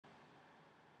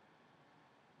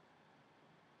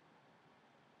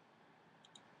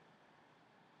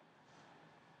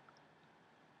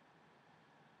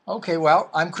Okay, well,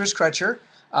 I'm Chris Crutcher.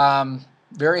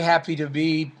 Very happy to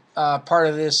be part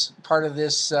of this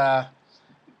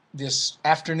this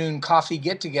afternoon coffee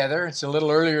get together. It's a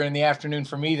little earlier in the afternoon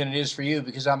for me than it is for you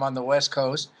because I'm on the West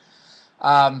Coast.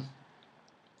 Um,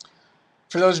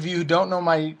 for those of you who don't know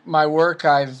my work,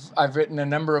 I've written a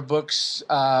number of books,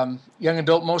 young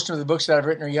adult. Most of the books that I've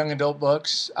written are young adult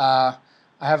books. I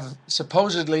have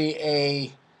supposedly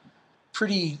a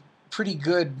pretty pretty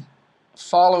good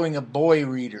following of boy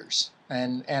readers,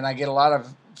 and I get a lot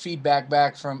of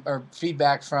feedback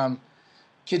from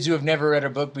kids who have never read a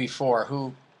book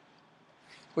before,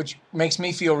 which makes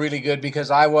me feel really good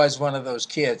because I was one of those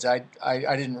kids. I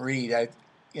didn't read.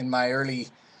 In my early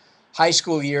high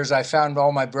school years, I found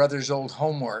all my brother's old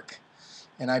homework,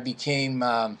 and I became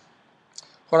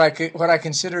what I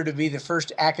consider to be the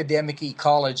first academic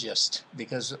ecologist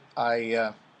because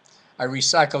I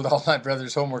recycled all my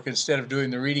brother's homework instead of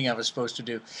doing the reading I was supposed to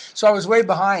do. So I was way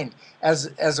behind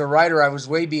as a writer. I was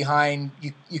way behind.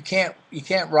 You can't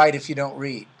write if you don't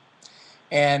read.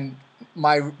 And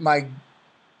my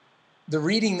the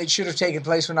reading that should have taken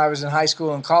place when I was in high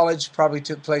school and college probably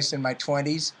took place in my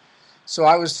 20s. So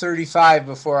I was 35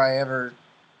 before I ever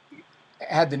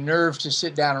had the nerve to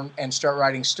sit down and start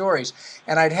writing stories.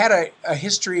 And I'd had a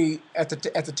history at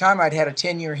the time. I'd had a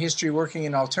 10-year history working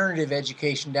in alternative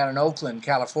education down in Oakland,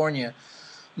 California,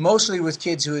 mostly with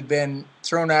kids who had been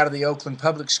thrown out of the Oakland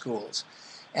public schools.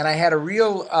 And I had a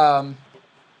real I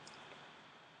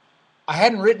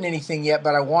hadn't written anything yet,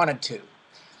 but I wanted to.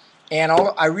 And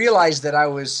I realized that I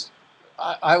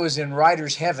was in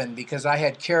writer's heaven because I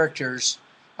had characters.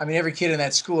 I mean, every kid in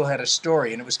that school had a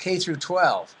story, and it was K through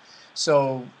 12.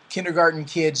 So kindergarten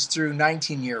kids through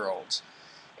 19-year-olds.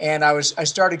 And I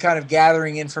started kind of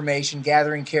gathering information,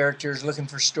 gathering characters, looking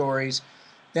for stories.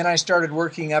 Then I started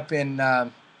working up in,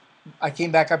 I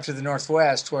came back up to the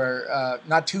Northwest where,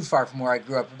 not too far from where I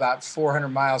grew up, about 400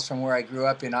 miles from where I grew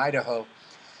up in Idaho.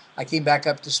 I came back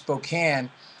up to Spokane,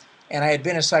 and I had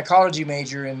been a psychology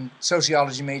major and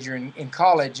sociology major in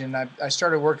college, and I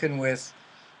started working with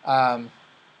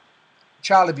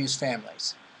child abuse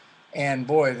families. And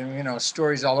boy,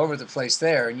 stories all over the place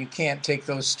there. And you can't take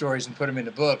those stories and put them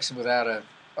into books without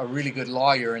a really good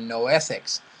lawyer and no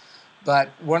ethics. But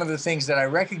one of the things that I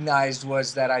recognized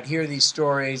was that I'd hear these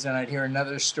stories and I'd hear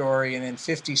another story and then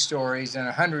 50 stories and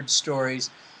 100 stories.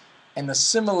 And the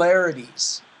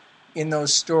similarities in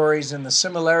those stories and the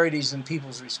similarities in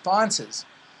people's responses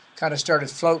kind of started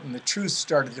floating. The truth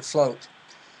started to float.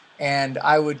 And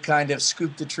I would kind of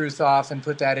scoop the truth off and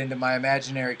put that into my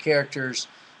imaginary characters.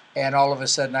 And all of a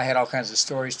sudden, I had all kinds of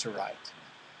stories to write.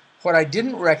 What I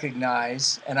didn't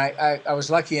recognize, and I was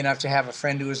lucky enough to have a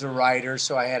friend who was a writer,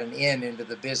 so I had an in into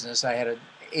the business. I had an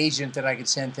agent that I could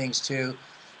send things to.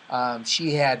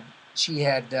 She had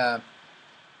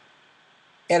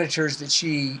editors that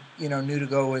she knew to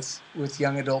go with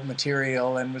young adult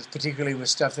material, and particularly with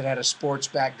stuff that had a sports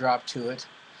backdrop to it.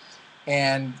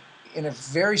 And in a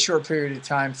very short period of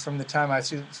time, from the time I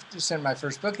sent my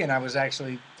first book in, I was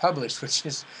actually published, which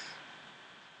is,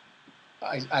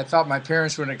 I thought my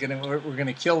parents were going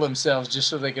to kill themselves just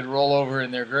so they could roll over in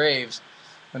their graves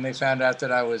when they found out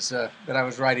that I was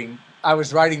writing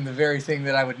the very thing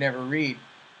that I would never read.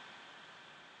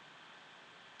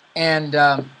 And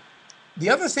the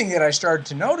other thing that I started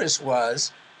to notice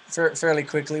was fairly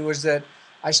quickly was that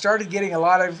I started getting a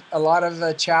lot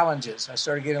of challenges. I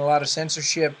started getting a lot of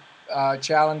censorship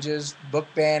challenges, book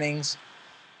bannings,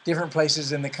 different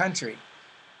places in the country.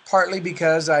 Partly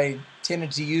because I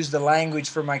tended to use the language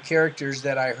for my characters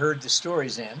that I heard the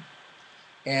stories in,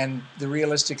 and the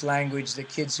realistic language that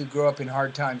kids who grow up in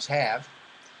hard times have.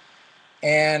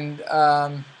 And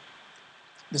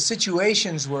the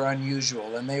situations were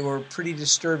unusual, and they were pretty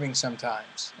disturbing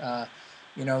sometimes.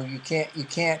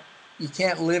 You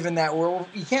can't live in that world.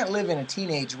 You can't live in a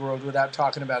teenage world without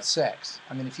talking about sex.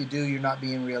 I mean, if you do, you're not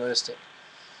being realistic.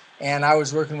 And I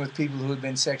was working with people who had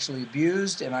been sexually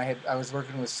abused, and I was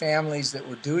working with families that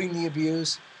were doing the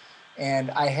abuse, and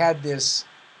I had this,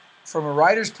 from a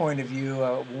writer's point of view,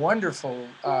 a wonderful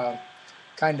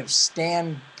kind of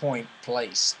standpoint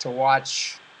place to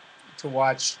watch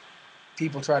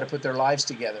people try to put their lives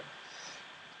together.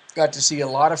 Got to see a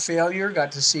lot of failure.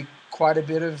 Got to see quite a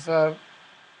bit of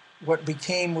what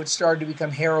started to become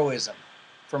heroism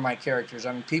for my characters.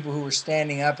 I mean, people who were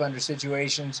standing up under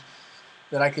situations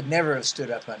that I could never have stood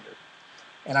up under.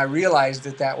 And I realized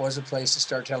that that was a place to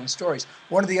start telling stories.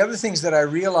 One of the other things that I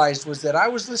realized was that I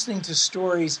was listening to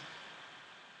stories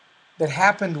that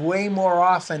happened way more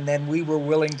often than we were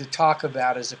willing to talk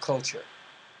about as a culture.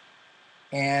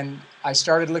 And I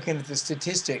started looking at the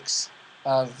statistics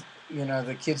of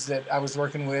the kids that I was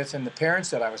working with and the parents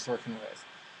that I was working with.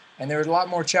 And there was a lot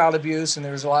more child abuse, and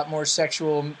there was a lot more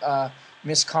sexual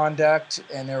misconduct,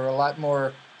 and there were a lot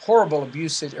more horrible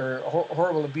abuse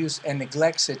horrible abuse and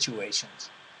neglect situations.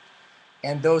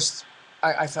 And those,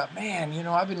 I thought, man,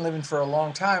 I've been living for a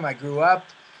long time. I grew up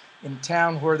in a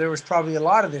town where there was probably a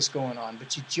lot of this going on,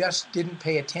 but you just didn't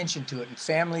pay attention to it. And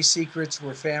family secrets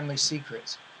were family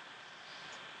secrets.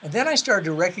 And then I started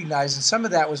to recognize, and some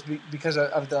of that was because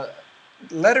of the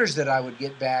letters that I would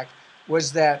get back,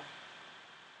 was that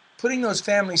putting those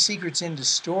family secrets into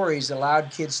stories allowed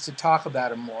kids to talk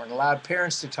about them more and allowed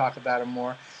parents to talk about them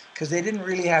more, because they didn't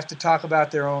really have to talk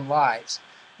about their own lives.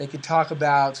 They could talk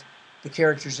about the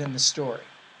characters in the story.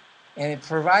 And it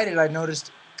provided, I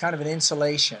noticed, kind of an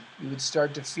insulation. You would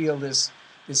start to feel this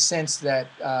sense that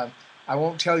I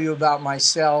won't tell you about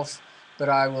myself, but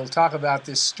I will talk about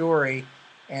this story,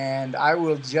 and I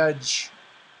will judge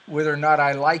whether or not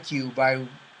I like you by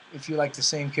if you like the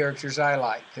same characters I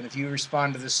like, and if you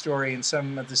respond to the story in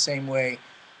some of the same way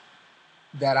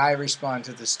that I respond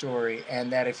to the story,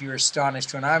 and that if you're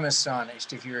astonished when I'm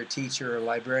astonished, if you're a teacher or a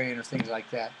librarian or things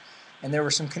like that. And there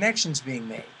were some connections being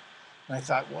made. And I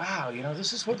thought, wow,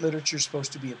 this is what literature's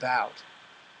supposed to be about.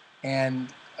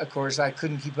 And of course, I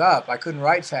couldn't keep up. I couldn't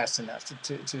write fast enough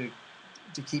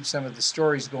to keep some of the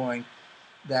stories going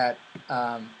that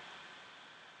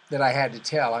that I had to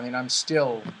tell. I mean, I'm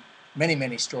still many,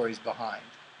 many stories behind.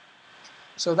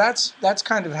 So that's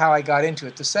kind of how I got into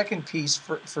it. The second piece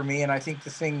for me, and I think the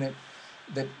thing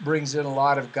that brings in a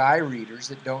lot of guy readers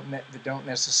that don't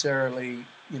necessarily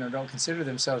don't consider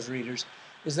themselves readers,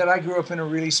 is that I grew up in a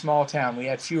really small town. We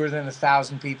had fewer than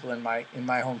 1,000 people in my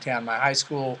hometown. My high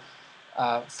school,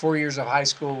 4 years of high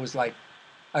school was like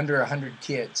under 100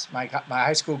 kids. My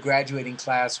high school graduating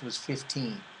class was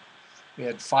 15. We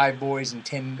had 5 boys and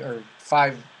 10, or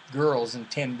 5 girls and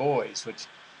 10 boys, which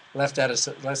left us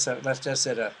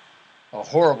at a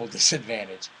horrible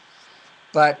disadvantage.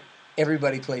 But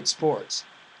everybody played sports,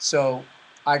 so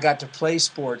I got to play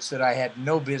sports that I had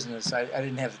no business. I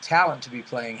didn't have the talent to be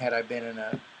playing had I been in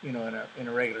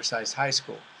a regular sized high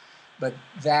school. But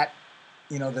that,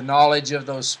 the knowledge of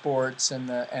those sports and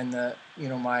the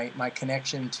my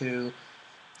connection to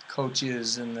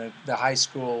coaches and the high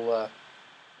school,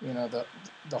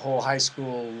 the whole high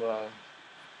school,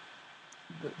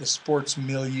 the sports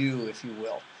milieu, if you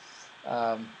will,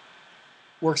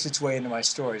 works its way into my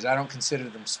stories. I don't consider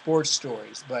them sports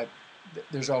stories, but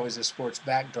there's always a sports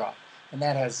backdrop, and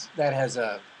that has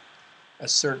a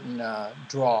certain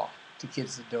draw to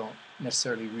kids that don't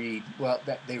necessarily read. Well,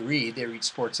 that they read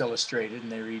Sports Illustrated,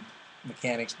 and they read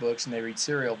mechanics books, and they read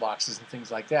cereal boxes and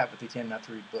things like that, but they tend not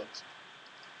to read books.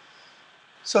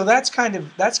 So that's kind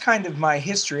of my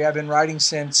history. I've been writing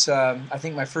since I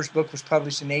think my first book was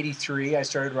published in '83. I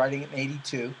started writing it in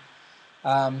 '82.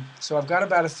 So I've got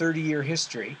about a 30-year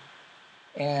history,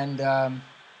 and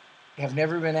have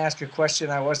never been asked a question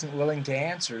I wasn't willing to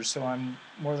answer. So I'm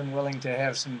more than willing to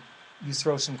have you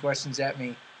throw some questions at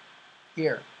me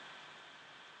here.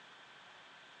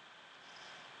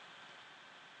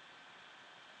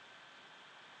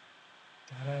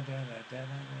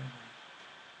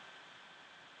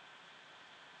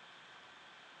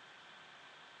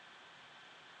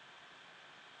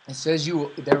 It says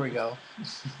there we go.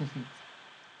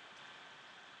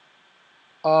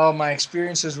 Oh, my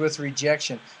experiences with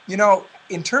rejection.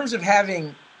 In terms of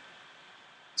having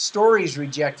stories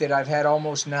rejected, I've had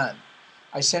almost none.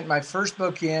 I sent my first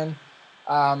book in.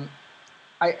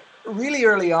 I really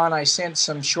early on, I sent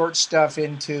some short stuff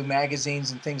into magazines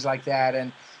and things like that,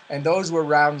 and those were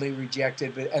roundly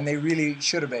rejected, and they really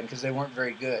should have been, because they weren't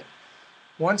very good.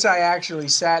 Once I actually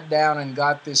sat down and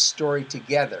got this story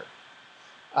together,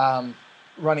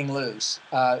 Running Loose,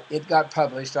 it got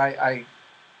published. I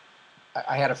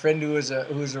had a friend who was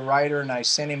a writer, and I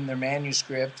sent him their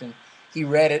manuscript, and he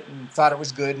read it and thought it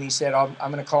was good, and he said, I'm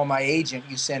going to call my agent,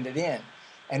 you send it in.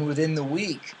 And within the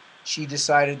week, she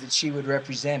decided that she would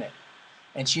represent it.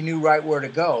 And she knew right where to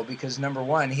go, because number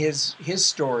one, his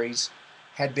stories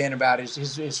had been about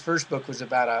his first book was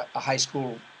about a high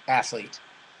school athlete,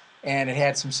 and it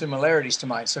had some similarities to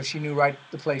mine. So she knew right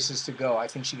the places to go. I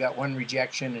think she got one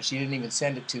rejection, and she didn't even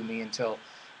send it to me until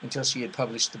she had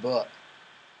published the book.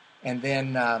 And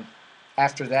then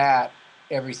after that,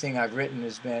 everything I've written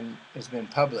has been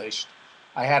published.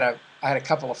 I had a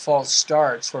couple of false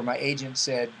starts where my agent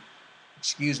said,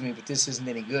 "Excuse me, but this isn't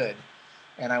any good,"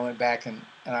 and I went back and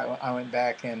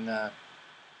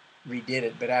redid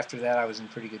it. But after that, I was in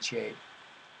pretty good shape.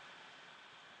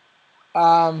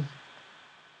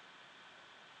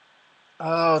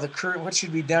 Oh, the current. What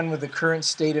should be done with the current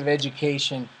state of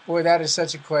education? Boy, that is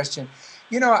such a question.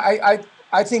 You know, I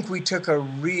think we took a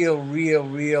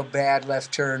real bad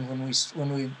left turn when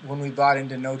we bought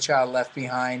into No Child Left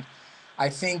Behind. I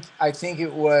think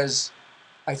it was.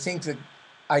 I think the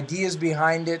ideas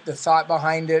behind it, the thought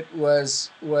behind it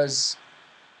was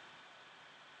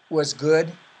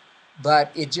good,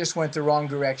 but it just went the wrong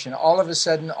direction. All of a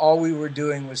sudden, all we were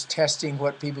doing was testing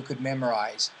what people could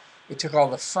memorize. It took all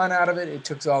the fun out of it. It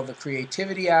took all the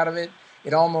creativity out of it.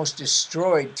 It almost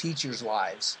destroyed teachers'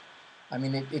 lives. I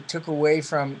mean, it took away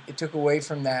from that it took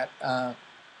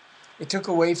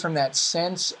away from that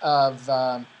sense of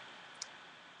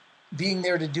being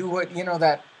there to do what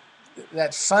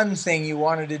that fun thing you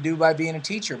wanted to do by being a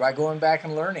teacher, by going back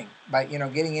and learning, by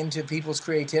getting into people's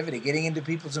creativity, getting into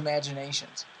people's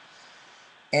imaginations.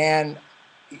 And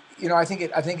I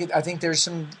think there's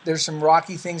some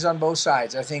rocky things on both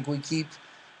sides. I think we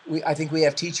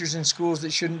have teachers in schools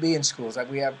that shouldn't be in schools.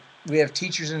 Like we have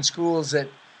teachers in schools that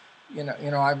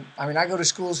I go to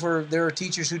schools where there are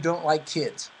teachers who don't like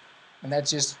kids, and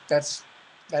that's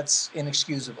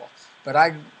inexcusable.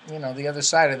 But the other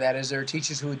side of that is there are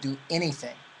teachers who would do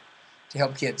anything to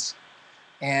help kids.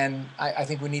 And I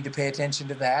think we need to pay attention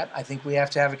to that. I think we have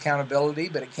to have accountability,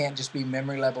 but it can't just be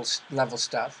memory level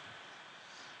stuff.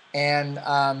 And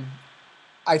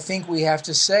I think we have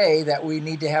to say that we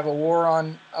need to have a war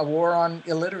on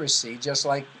illiteracy. Just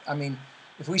like, I mean,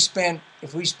 if we spent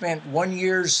 1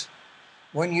 year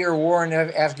war in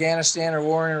Afghanistan or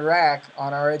war in Iraq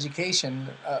on our education,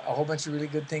 a whole bunch of really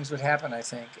good things would happen, I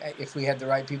think, if we had the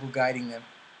right people guiding them.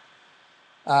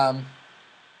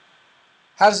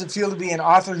 How does it feel to be an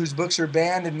author whose books are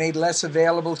banned and made less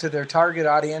available to their target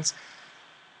audience?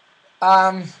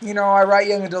 I write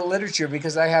young adult literature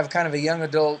because I have kind of a young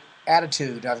adult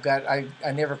attitude. I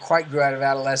never quite grew out of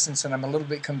adolescence, and I'm a little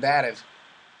bit combative.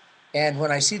 And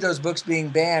when I see those books being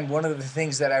banned, one of the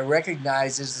things that I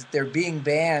recognize is that they're being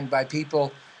banned by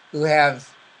people who have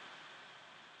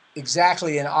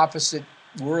exactly an opposite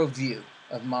worldview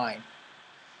of mine.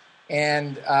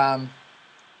 And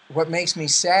what makes me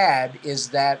sad is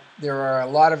that there are a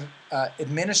lot of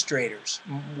administrators,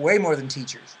 way more than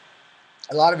teachers,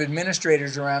 a lot of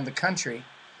administrators around the country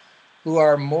who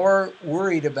are more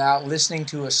worried about listening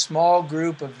to a small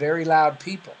group of very loud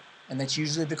people, and that's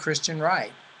usually the Christian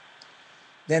right,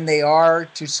 than they are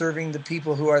to serving the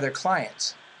people who are their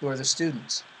clients, who are the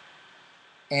students.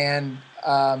 And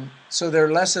so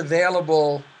they're less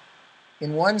available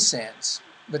in one sense.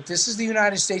 But this is the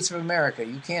United States of America.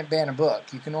 You can't ban a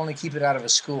book. You can only keep it out of a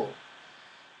school.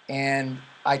 And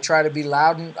I try to be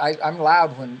loud, and I'm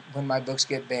loud when my books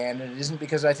get banned. And it isn't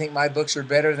because I think my books are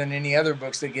better than any other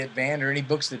books that get banned or any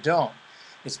books that don't.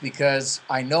 It's because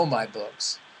I know my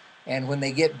books. And when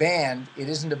they get banned, it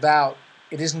isn't about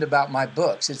my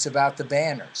books. It's about the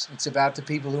banners. It's about the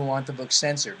people who want the book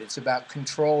censored. It's about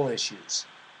control issues.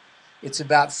 It's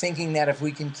about thinking that if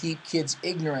we can keep kids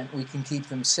ignorant, we can keep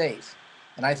them safe.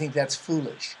 And I think that's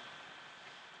foolish.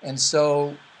 And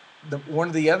so one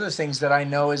of the other things that I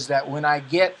know is that when I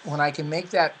can make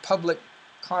that public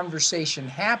conversation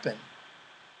happen,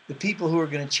 the people who are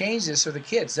going to change this are the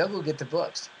kids. They'll go get the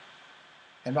books.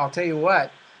 And I'll tell you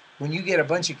what, when you get a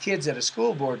bunch of kids at a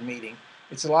school board meeting,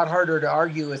 it's a lot harder to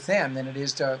argue with them than it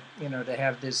is to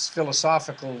have this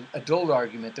philosophical adult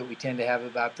argument that we tend to have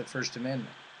about the First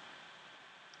Amendment.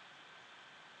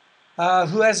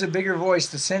 Who has a bigger voice,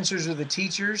 the censors or the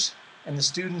teachers, and the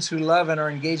students who love and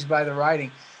are engaged by the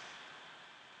writing?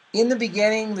 In the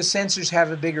beginning, the censors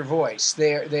have a bigger voice.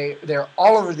 They're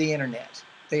all over the internet.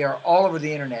 They are all over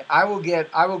the internet. I will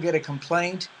get a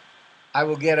complaint. I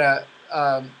will get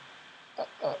the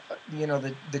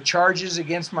charges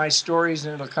against my stories,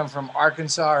 and it'll come from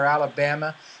Arkansas or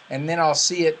Alabama, and then I'll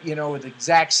see it, with the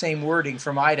exact same wording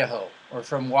from Idaho or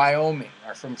from Wyoming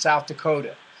or from South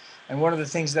Dakota. And one of the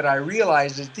things that I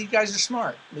realized is these guys are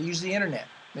smart. They use the internet.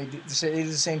 They do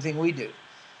the same thing we do.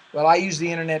 Well, I use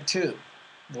the internet too.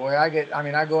 Boy, I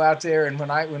go out there, and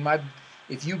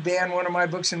if you ban one of my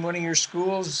books in one of your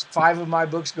schools, 5 of my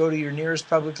books go to your nearest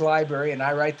public library, and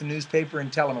I write the newspaper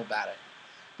and tell them about it.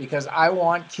 Because I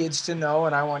want kids to know,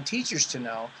 and I want teachers to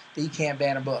know, that you can't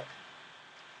ban a book.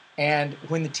 And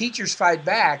when the teachers fight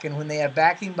back, and when they have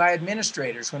backing by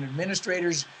administrators, when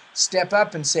administrators step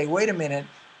up and say, wait a minute,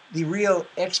 the real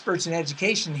experts in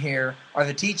education here are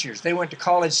the teachers. They went to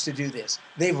college to do this.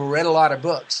 They've read a lot of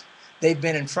books. They've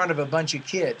been in front of a bunch of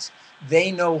kids.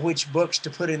 They know which books to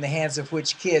put in the hands of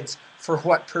which kids for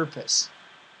what purpose.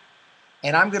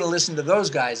 And I'm going to listen to those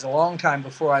guys a long time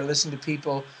before I listen to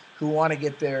people who want to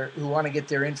get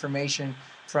their information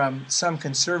from some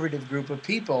conservative group of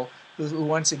people who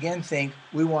once again think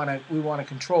we want to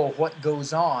control what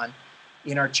goes on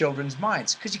in our children's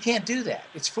minds, because you can't do that.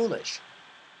 It's foolish.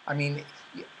 I mean,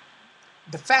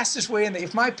 the fastest way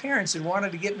if my parents had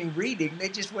wanted to get me reading, they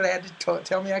just would have had to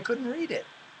tell me I couldn't read it.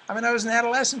 I mean, I was an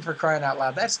adolescent, for crying out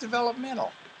loud. That's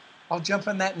developmental. I'll jump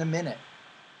on that in a minute.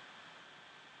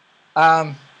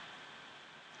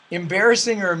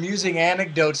 Embarrassing or amusing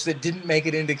anecdotes that didn't make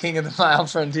it into King of the Mile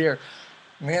Frontier.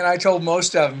 Man, I told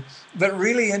most of them, but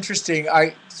really interesting.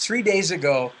 3 days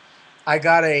ago, I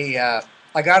got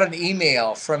an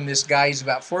email from this guy. He's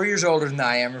about 4 years older than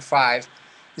I am, or 5.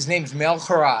 His name's Mel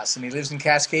Carras, and he lives in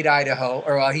Cascade, Idaho.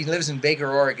 Or well, he lives in Baker,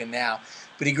 Oregon now,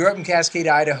 but he grew up in Cascade,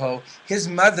 Idaho. His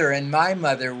mother and my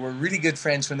mother were really good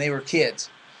friends when they were kids,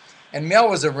 and Mel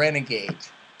was a renegade,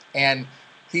 and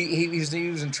he was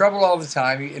in trouble all the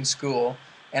time in school,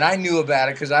 and I knew about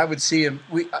it because I would see him.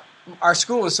 Our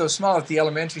school was so small that the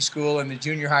elementary school and the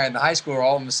junior high and the high school were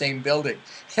all in the same building.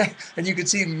 And you could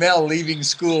see Mel leaving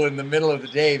school in the middle of the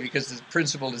day because the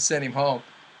principal had sent him home.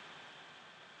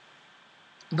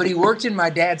 But he worked in my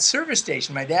dad's service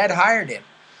station. My dad hired him.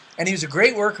 And he was a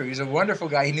great worker. He was a wonderful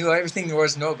guy. He knew everything there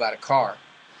was to know about a car.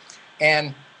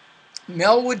 And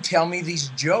Mel would tell me these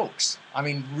jokes. I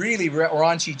mean, really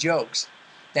raunchy jokes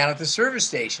down at the service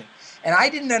station. And I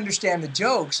didn't understand the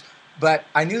jokes, but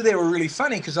I knew they were really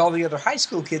funny because all the other high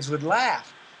school kids would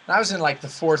laugh. And I was in like the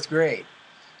 4th grade.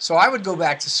 So I would go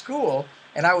back to school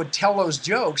and I would tell those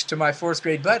jokes to my 4th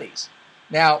grade buddies.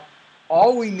 Now,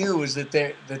 all we knew was that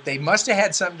they must have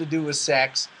had something to do with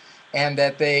sex, and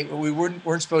that we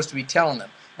weren't supposed to be telling them.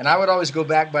 And I would always go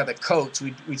back by the coats.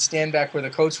 We'd stand back where the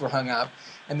coats were hung up,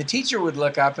 and the teacher would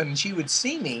look up and she would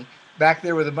see me back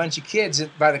there with a bunch of kids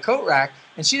by the coat rack,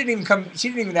 and she didn't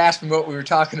even ask me what we were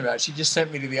talking about. She just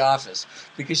sent me to the office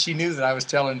because she knew that I was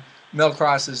telling Mel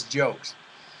Cross's jokes.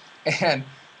 And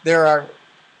there are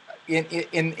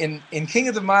in King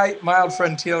of the Mild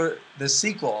Frontier, the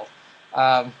sequel,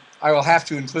 I will have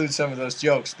to include some of those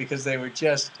jokes because they were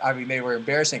they were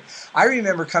embarrassing. I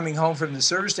remember coming home from the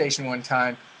service station one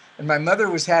time, and my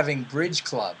mother was having bridge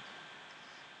club,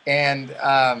 and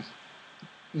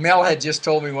Mel had just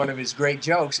told me one of his great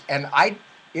jokes, and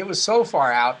it was so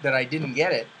far out that I didn't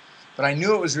get it, but I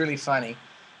knew it was really funny.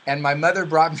 And my mother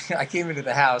brought me, I came into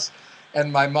the house,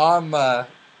 and my mom,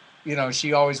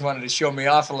 she always wanted to show me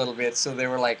off a little bit, so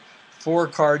there were like 4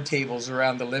 card tables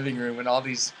around the living room and all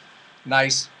these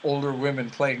nice older women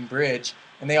playing bridge,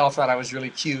 and they all thought I was really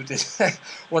cute.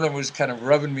 One of them was kind of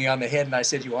rubbing me on the head, and I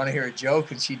said, "You want to hear a joke?"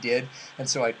 And she did, and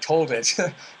so I told it.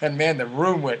 And man, the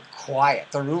room went quiet.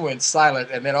 The room went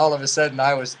silent, and then all of a sudden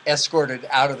I was escorted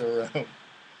out of the room.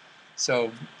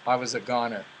 So I was a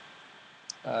goner.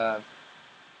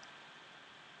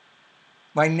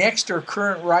 My next or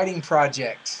current writing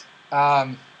project.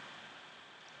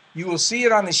 You will see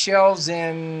it on the shelves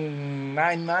in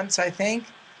 9 months, I think.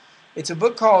 It's a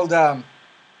book called,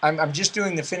 I'm just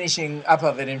doing the finishing up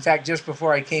of it. In fact, just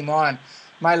before I came on,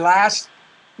 my last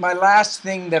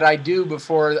thing that I do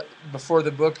before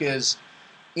the book is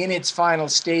in its final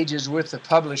stages with the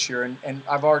publisher, and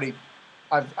I've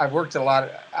worked a lot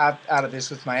out of this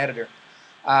with my editor.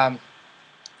 I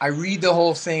read the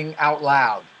whole thing out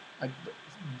loud,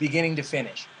 beginning to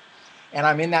finish, and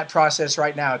I'm in that process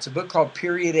right now. It's a book called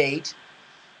Period 8.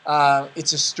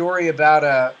 It's a story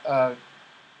about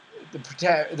the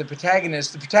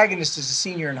protagonist. The protagonist is a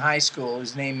senior in high school.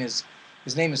 His name is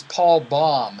Paul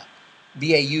Baum,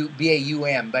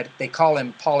 B-A-U-M, but they call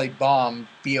him Paulie Baum,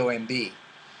 B-O-M-B.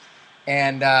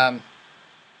 And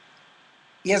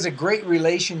he has a great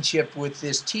relationship with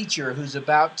this teacher who's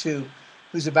about to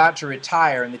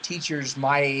retire. And the teacher's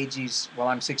my age.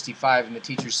 I'm 65 and the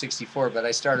teacher's 64. But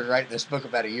I started writing this book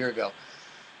about a year ago,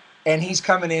 and he's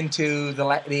coming into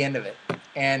the end of it.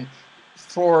 And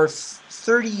for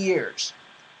 30 years,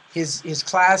 his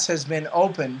class has been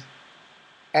opened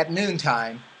at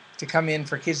noontime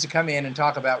for kids to come in and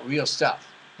talk about real stuff.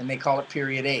 And they call it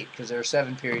Period 8 because there are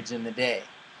 7 periods in the day.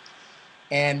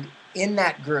 And in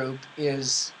that group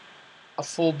is a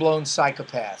full-blown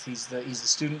psychopath. He's the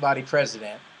student body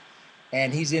president,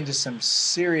 and he's into some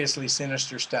seriously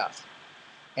sinister stuff.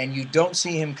 And you don't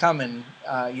see him coming.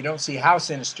 You don't see how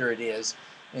sinister it is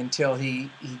until he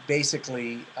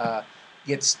basically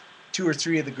gets 2 or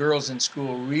 3 of the girls in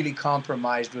school really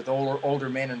compromised with older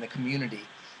men in the community,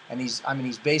 and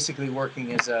he's basically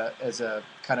working as a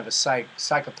kind of a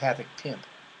psychopathic pimp.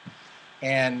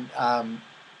 And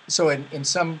so in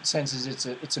some senses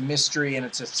it's a mystery and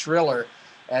it's a thriller,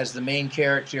 as the main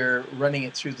character running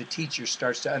it through the teacher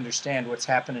starts to understand what's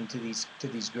happening to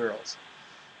these girls.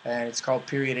 And it's called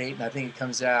Period 8, and I think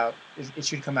it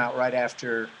should come out right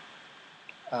after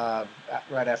uh,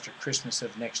 right after Christmas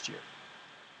of next year.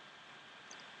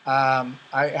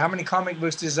 How many comic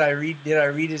books did I read? Did I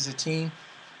read as a teen?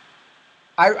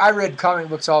 I read comic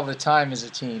books all the time as a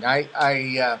teen.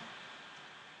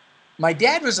 My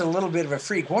dad was a little bit of a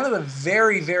freak. One of the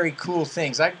very cool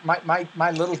things.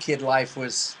 My little kid life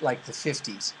was like the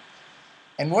 50s,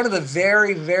 and one of the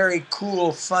very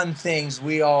cool fun things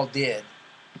we all did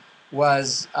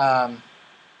was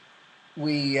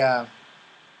we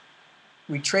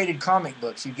we traded comic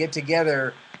books. You'd get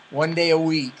together one day a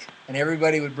week, and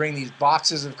everybody would bring these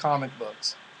boxes of comic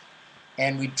books,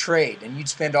 and we'd trade, and you'd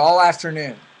spend all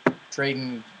afternoon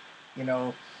trading, you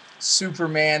know,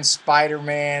 Superman,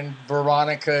 Spider-Man,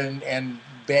 Veronica and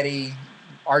Betty,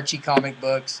 Archie comic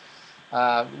books,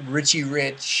 Richie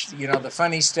Rich, you know, the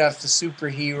funny stuff, the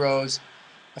superheroes,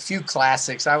 a few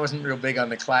classics. I wasn't real big on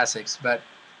the classics, but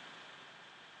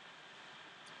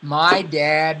my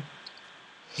dad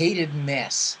hated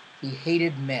mess. He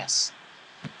hated mess.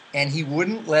 And he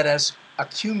wouldn't let us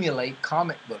accumulate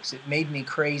comic books. It made me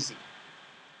crazy.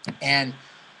 And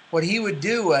what he would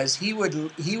do was he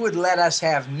would let us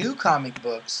have new comic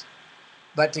books,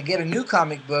 but to get a new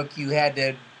comic book, you had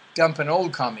to dump an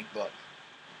old comic book.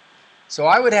 So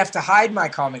I would have to hide my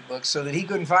comic books so that he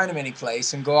couldn't find them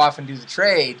anyplace and go off and do the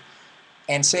trade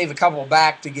and save a couple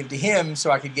back to give to him so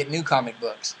I could get new comic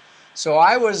books. So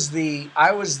I was the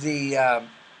guy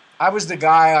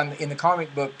in the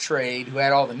comic book trade who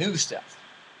had all the new stuff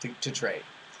to trade,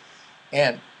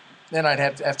 and then I'd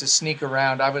have to sneak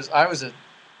around. I was a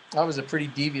pretty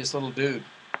devious little dude,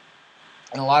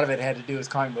 and a lot of it had to do with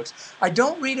comic books. I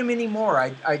don't read them anymore.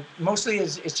 I mostly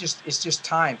it's just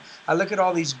time. I look at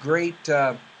all these great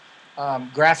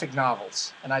graphic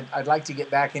novels, and I'd like to get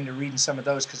back into reading some of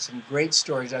those because some great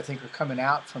stories I think are coming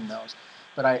out from those.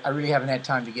 But I really haven't had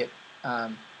time to get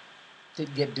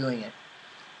doing it.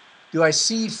 Do I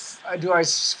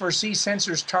foresee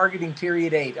censors targeting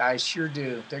period 8? I sure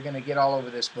do. They're going to get all over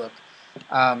this book.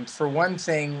 For one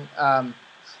thing,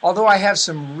 although I have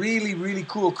some really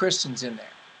cool Christians in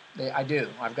there, I do.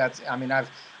 I've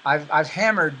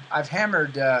hammered. I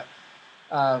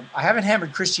haven't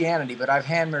hammered Christianity, but I've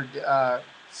hammered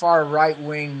far right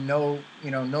wing, no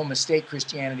mistake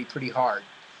Christianity pretty hard.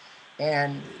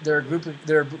 And they're a group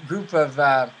of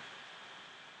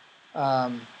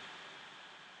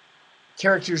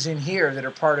characters in here that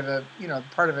are part of a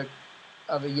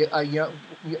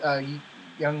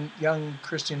young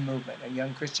Christian movement, a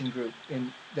young Christian group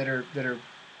that are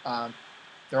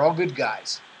they're all good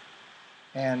guys,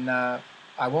 and I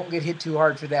won't get hit too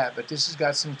hard for that. But this has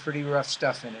got some pretty rough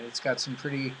stuff in it. It's got some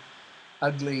pretty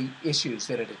ugly issues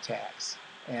that it attacks,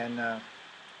 and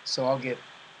so I'll get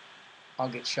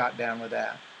shot down with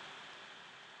that.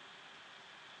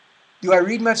 Do I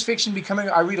read much fiction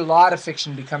I read a lot of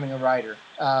fiction becoming a writer.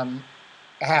 I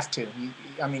have to.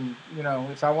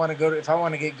 If I want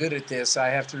to get good at this, I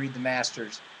have to read the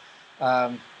masters.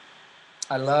 I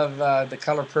love The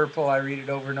Color Purple. I read it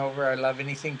over and over. I love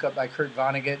anything by Kurt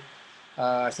Vonnegut.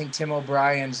 I think Tim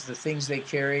O'Brien's The Things They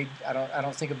Carried. I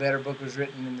don't think a better book was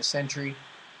written in the century.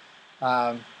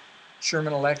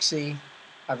 Sherman Alexie.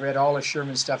 I've read all of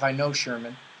Sherman's stuff. I know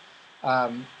Sherman.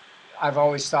 I've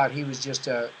always thought he was just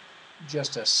a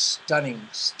stunning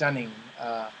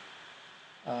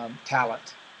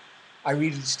talent. I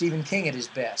read Stephen King at his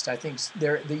best. I think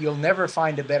that you'll never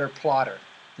find a better plotter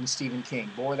than Stephen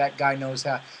King. Boy, that guy knows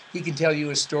how. He can tell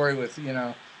you a story with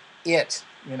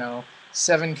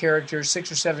 7 characters,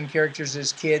 6 or 7 characters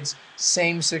as kids,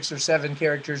 same 6 or 7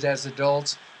 characters as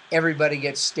adults. Everybody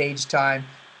gets stage time,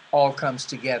 all comes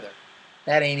together.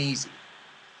 That ain't easy.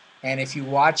 And if you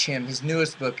watch him, his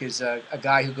newest book is a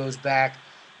guy who goes back.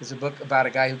 There's a book about a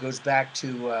guy who goes back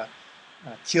to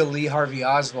kill Lee Harvey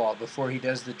Oswald before he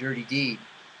does the dirty deed,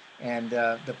 and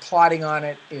the plotting on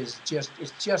it is just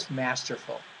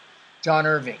masterful. John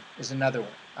Irving is another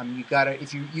one. I mean,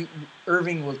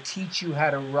 Irving will teach you how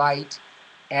to write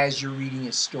as you're reading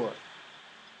his story.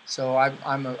 So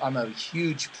I'm a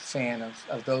huge fan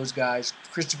of those guys.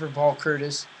 Christopher Paul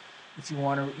Curtis, if you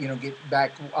want to get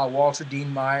back, Walter Dean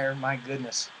Meyer. My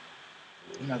goodness,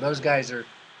 those guys are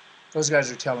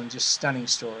telling just stunning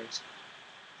stories.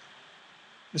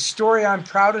 The story I'm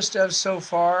proudest of so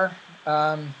far,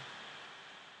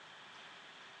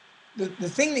 the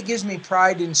thing that gives me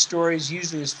pride in stories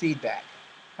usually is feedback.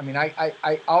 I mean,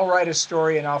 I'll write a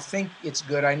story and I'll think it's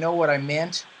good. I know what I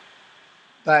meant,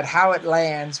 but how it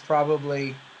lands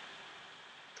probably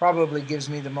gives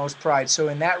me the most pride. So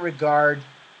in that regard,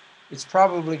 it's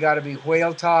probably got to be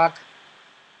Whale Talk,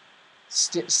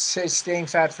 Staying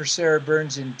Fat for Sarah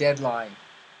Burns, and Deadline.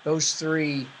 Those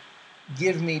three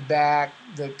give me back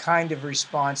the kind of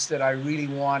response that I really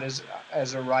want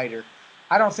as a writer.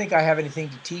 I don't think I have anything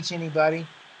to teach anybody,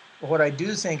 but what I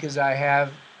do think is I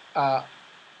have uh,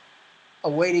 a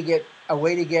way to get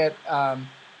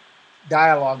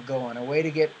dialogue going, a way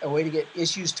to get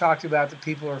issues talked about that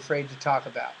people are afraid to talk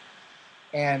about.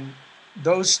 And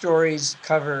those stories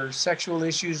cover sexual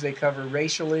issues, they cover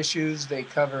racial issues, they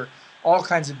cover all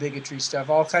kinds of bigotry stuff,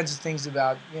 all kinds of things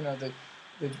about, you know, the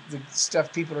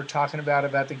stuff people are talking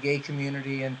about the gay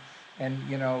community, and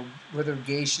you know, whether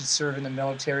gays should serve in the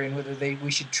military and whether we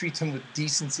should treat them with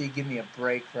decency. Give me a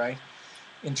break, right?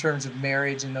 In terms of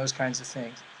marriage and those kinds of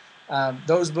things.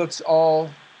 Those books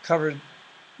all covered,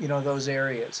 you know, those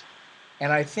areas.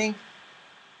 And I think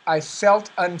I felt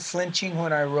unflinching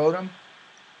when I wrote them,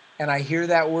 and I hear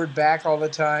that word back all the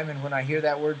time. And when I hear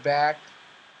that word back,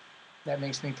 that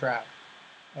makes me proud.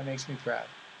 That makes me proud.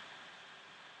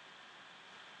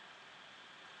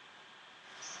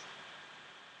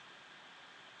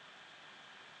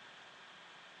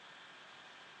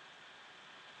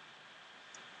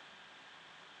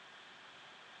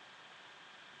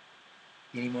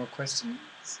 Any more questions?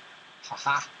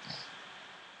 Haha.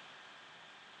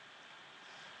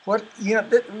 What, you know,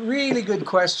 really good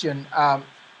question.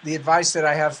 The advice that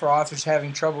I have for authors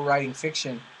having trouble writing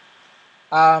fiction.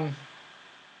 Um,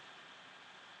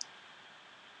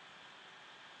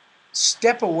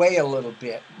 Step away a little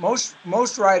bit.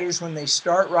 Most writers, when they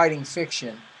start writing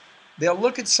fiction, they'll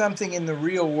look at something in the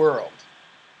real world,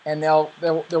 and they'll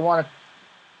want to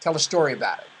tell a story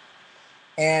about it.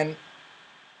 And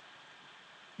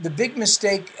the big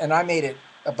mistake, and I made it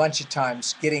a bunch of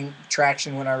times getting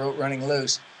traction when I wrote Running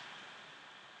Loose,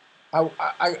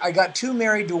 I got too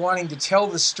married to wanting to tell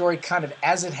the story kind of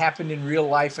as it happened in real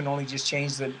life and only just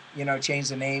change the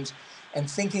names, and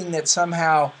thinking that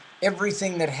somehow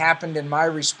everything that happened and my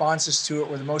responses to it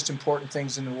were the most important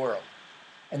things in the world.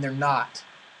 And they're not.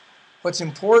 What's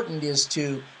important is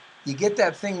you get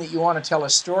that thing that you want to tell a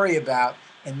story about,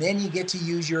 and then you get to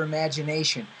use your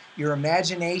imagination. Your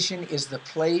imagination is the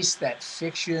place that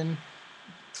fiction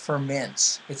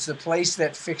ferments. It's the place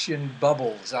that fiction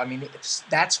bubbles. I mean,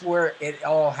 that's where it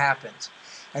all happens.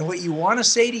 And what you want to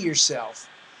say to yourself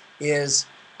is,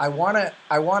 I want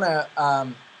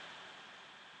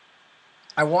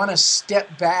to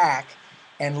step back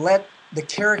and let the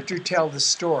character tell the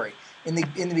story. In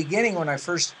the beginning, when I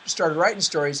first started writing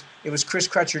stories, it was Chris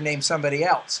Crutcher named somebody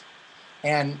else,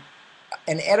 and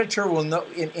an editor will know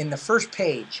in the first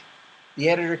page, the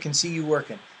editor can see you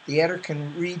working. The editor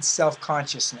can read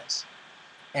self-consciousness.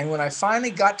 And when I finally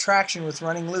got traction with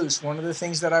Running Loose, one of the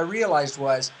things that I realized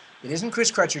was, it isn't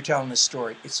Chris Crutcher telling this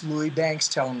story, it's Louis Banks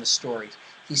telling the story.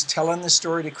 He's telling the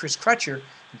story to Chris Crutcher,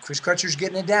 and Chris Crutcher's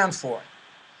getting it down for him.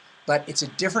 But it's a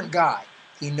different guy.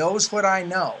 He knows what I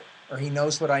know, or he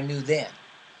knows what I knew then.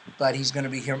 But he's going to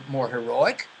be more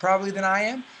heroic, probably, than I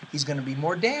am. He's going to be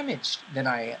more damaged than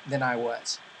I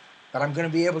was. But I'm going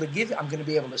to be able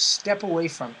to step away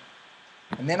from it.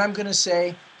 And then I'm going to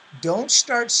say, don't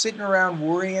start sitting around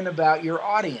worrying about your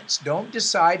audience. Don't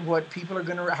decide how people are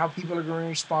going to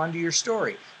respond to your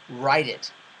story. Write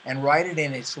it, and write it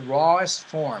in its rawest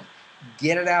form.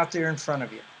 Get it out there in front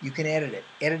of you. You can edit it.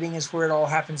 Editing is where it all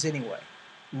happens anyway.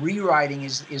 Rewriting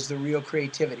is the real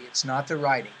creativity. It's not the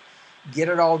writing. Get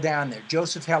it all down there.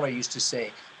 Joseph Heller used to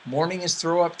say, morning is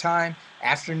throw-up time,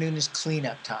 afternoon is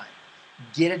clean-up time.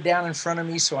 Get it down in front of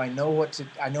me so I know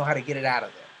how to get it out of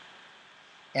there.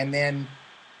 And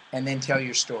then tell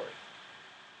your story.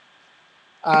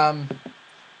 Yeah,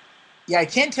 I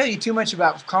can't tell you too much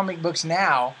about comic books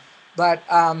now, but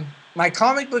my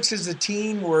comic books as a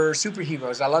teen were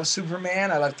superheroes. I loved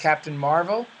Superman. I loved Captain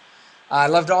Marvel. I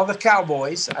loved all the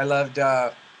cowboys. I loved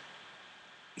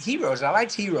heroes. I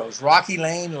liked heroes. Rocky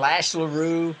Lane, Lash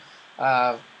LaRue,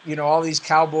 all these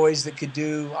cowboys that could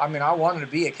do. I mean, I wanted to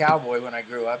be a cowboy when I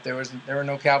grew up. There were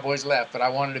no cowboys left, but I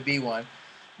wanted to be one.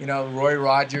 Roy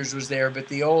Rogers was there, but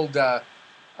the old, there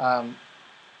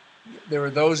were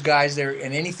those guys there,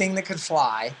 and anything that could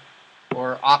fly,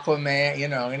 or Aquaman,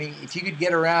 if you could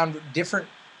get around different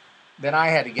than I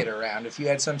had to get around, if you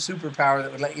had some superpower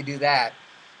that would let you do that,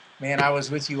 man, I was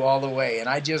with you all the way. And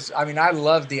I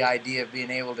loved the idea of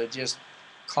being able to just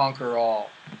conquer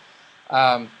all.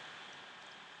 I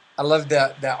loved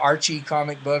the Archie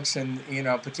comic books, and,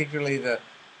 particularly the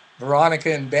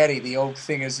Veronica and Betty. The old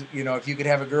thing is, if you could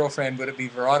have a girlfriend, would it be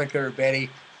Veronica or Betty? It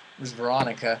was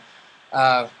Veronica.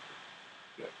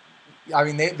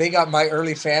 They got my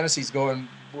early fantasies going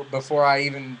before I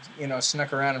even,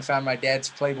 snuck around and found my dad's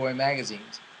Playboy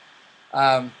magazines.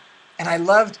 And I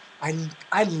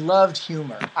loved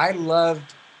humor. I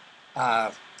loved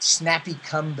snappy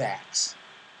comebacks.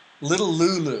 Little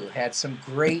Lulu had some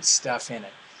great stuff in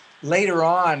it. Later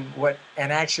on,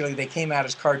 and actually they came out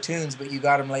as cartoons, but you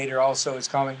got them later also as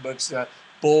comic books,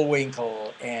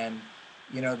 Bullwinkle and,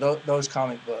 those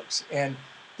comic books. And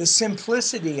the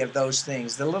simplicity of those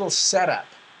things, the little setup,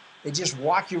 they just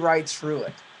walk you right through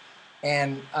it.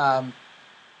 And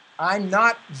I'm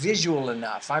not visual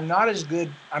enough. I'm not as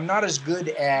good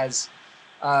as,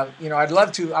 I would have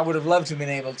loved to have been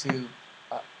able to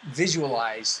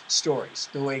visualize stories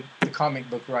the way the comic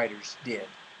book writers did.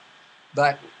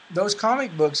 But those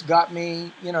comic books got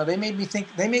me, they made me think.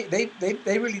 They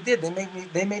really did.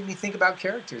 They made me think about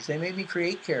characters. They made me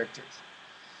create characters,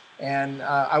 and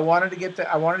I wanted to get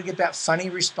that funny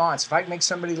response. If I can make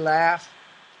somebody laugh,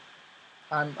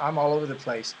 I'm all over the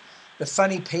place. The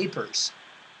funny papers.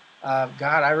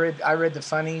 God, I read the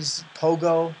funnies,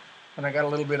 Pogo, when I got a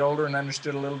little bit older and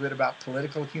understood a little bit about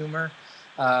political humor.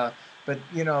 But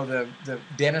the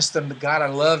Dennis the God, I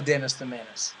love Dennis the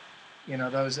Menace.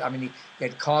 Those. I mean, he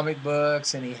had comic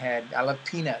books, and I love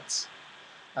Peanuts.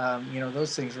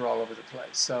 Those things were all over the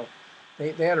place. So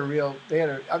they get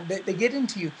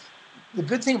into you. The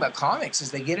good thing about comics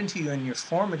is they get into you in your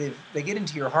they get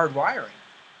into your hard wiring.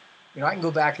 I can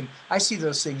go back and I see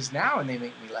those things now, and they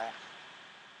make me laugh.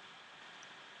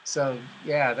 So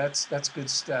yeah, that's good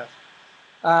stuff.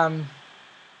 I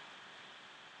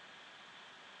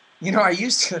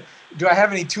used to. Do I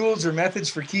have any tools or methods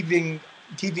for keeping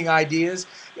ideas?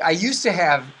 I used to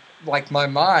have, like, my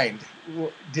mind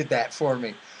did that for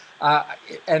me,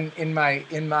 and in my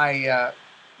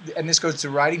and this goes to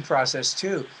the writing process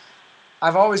too.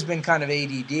 I've always been kind of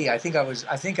ADD. I think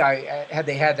had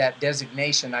they had that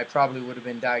designation, I probably would have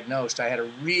been diagnosed. I had a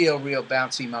real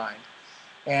bouncy mind.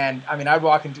 And I mean, I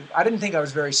didn't think I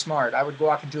was very smart. I would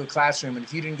walk into a classroom, and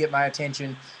if you didn't get my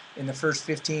attention in the first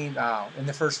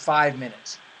 5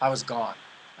 minutes, I was gone.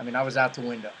 I mean, I was out the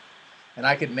window. And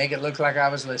I could make it look like I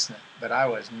was listening, but I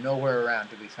was nowhere around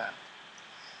to be found.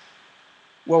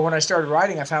 Well, when I started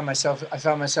writing, I found myself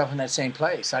in that same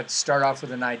place. I'd start off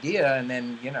with an idea, and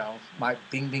then, my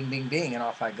bing, bing, bing, bing, and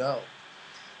off I go.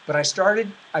 But I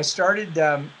started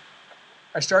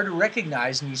to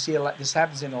recognize, and you see this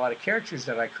happens in a lot of characters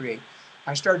that I create.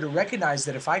 I started to recognize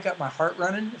that if I got my heart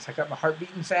running, if I got my heart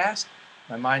beating fast,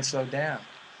 my mind slowed down.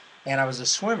 And I was a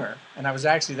swimmer, and that was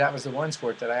the one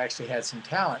sport that I actually had some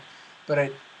talent, but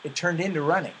it turned into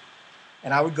running.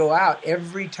 And I would go out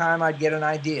every time I'd get an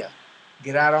idea,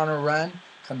 get out on a run,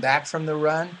 come back from the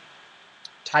run,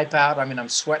 type out. I mean, I'm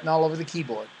sweating all over the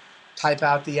keyboard. Type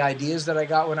out the ideas that I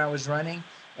got when I was running,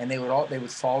 and they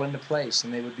would fall into place,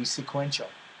 and they would be sequential.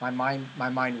 My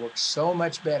mind worked so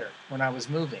much better when I was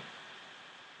moving.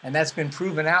 And that's been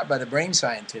proven out by the brain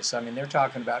scientists. I mean, they're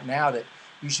talking about now that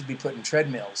you should be putting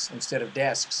treadmills instead of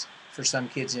desks for some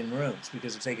kids in rooms,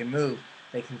 because if they can move,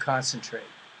 they can concentrate.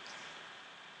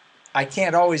 I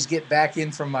can't always get back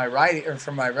in from my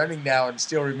running now and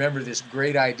still remember this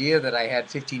great idea that I had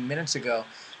 15 minutes ago.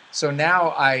 So now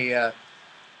I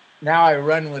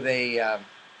run with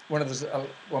one of those.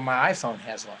 My iPhone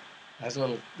has one. It has a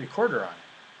little recorder on it.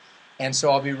 And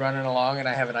so I'll be running along, and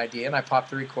I have an idea, and I pop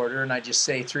the recorder, and I just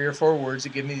say 3 or 4 words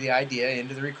that give me the idea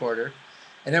into the recorder.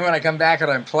 And then when I come back and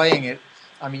I'm playing it,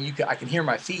 I mean, I can hear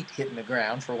my feet hitting the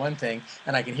ground, for one thing,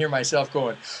 and I can hear myself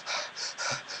going,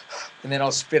 and then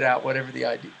I'll spit out whatever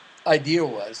the idea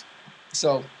was.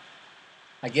 So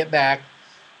I get back,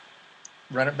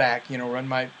 run it back, run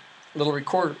my little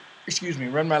recorder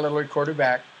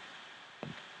back,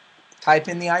 type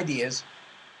in the ideas,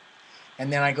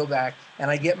 and then I go back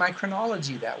and I get my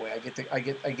chronology that way. I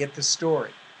get the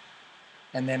story.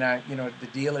 And then the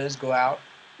deal is go out,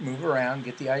 move around,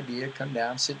 get the idea, come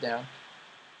down, sit down.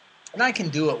 And I can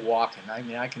do it walking. I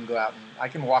mean, I can go out and I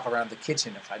can walk around the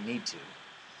kitchen if I need to.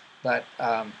 But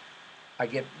I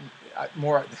get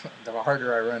more, the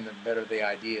harder I run, the better the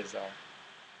ideas are.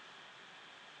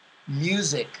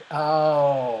 Music.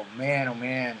 Oh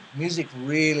man. Music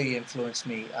really influenced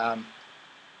me.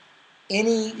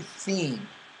 Any theme.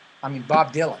 I mean,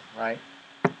 Bob Dylan, right?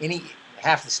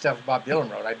 Half the stuff Bob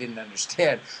Dylan wrote I didn't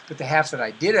understand, but the half that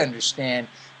I did understand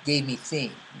gave me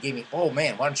theme. Gave me, oh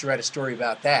man, why don't you write a story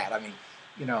about that? I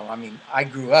mean, I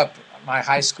grew up, my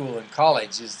high school and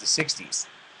college is the 60s.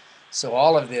 So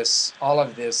all of this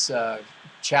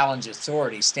challenge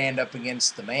authority, stand up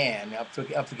against the man,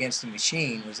 up against the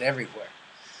machine was everywhere.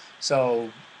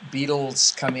 So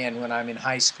Beatles come in when I'm in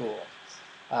high school.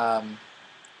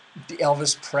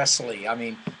 Elvis Presley. I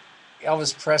mean,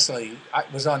 Elvis Presley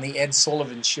was on the Ed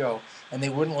Sullivan Show, and they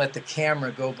wouldn't let the camera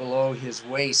go below his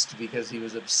waist because he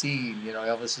was obscene.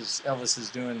 Elvis is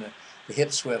doing the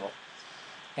hip swivel.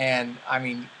 And I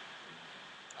mean,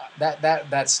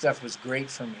 that stuff was great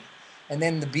for me. And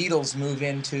then the Beatles move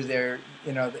into their,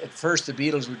 at first the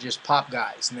Beatles were just pop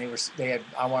guys, and they had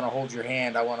I Want to Hold Your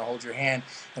Hand, I Want to Hold Your Hand,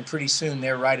 and pretty soon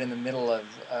they're right in the middle of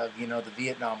the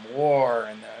Vietnam War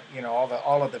and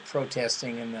all of the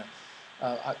protesting and the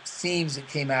themes that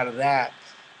came out of that.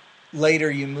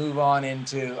 Later you move on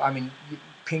into, I mean,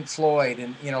 Pink Floyd,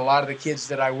 and a lot of the kids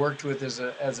that I worked with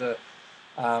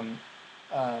um,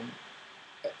 um,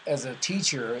 as a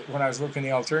teacher when I was working in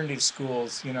the alternative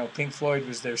schools, Pink Floyd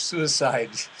was their suicide,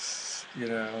 you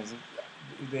know,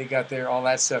 they got their all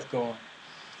that stuff going,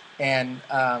 and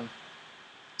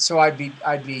so I'd be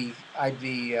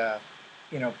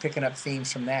picking up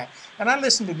themes from that, and I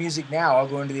listen to music now. I'll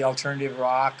go into the alternative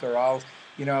rock, or I'll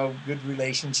good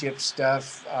relationship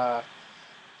stuff.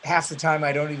 Half the time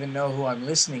I don't even know who I'm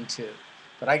listening to,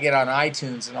 but I get on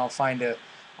iTunes and I'll find a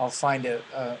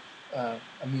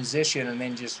musician, and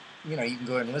then just you can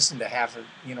go ahead and listen to half of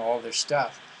all their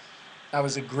stuff. I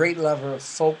was a great lover of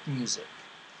folk music,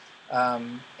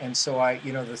 and so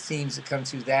the themes that come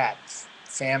through that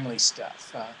family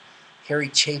stuff. Harry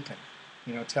Chapin,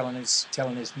 telling his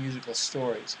musical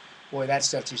stories. Boy, that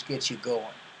stuff just gets you going.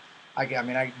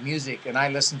 I music, and I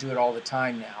listen to it all the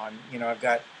time now. And I've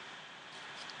got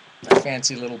my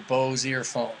fancy little Bose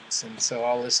earphones, and so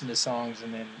I'll listen to songs,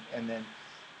 and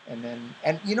a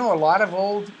lot of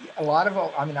old,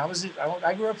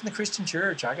 I grew up in the Christian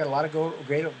church. I got a lot of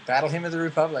great Battle Hymn of the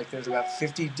Republic. There's about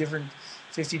 50 different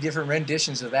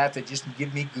renditions of that just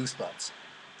give me goosebumps.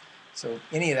 So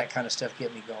any of that kind of stuff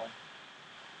get me going.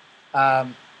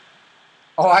 I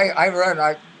run.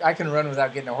 I can run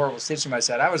without getting a horrible stitch in my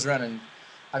side. I was running.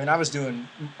 I was doing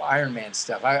Ironman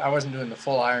stuff. I wasn't doing the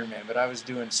full Ironman, but I was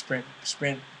doing sprint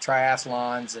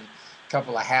triathlons and a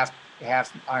couple of half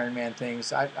Ironman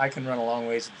things. I can run a long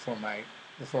ways before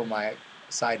my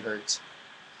side hurts.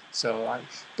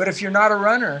 But if you're not a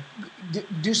runner,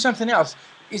 do something else.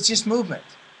 It's just movement.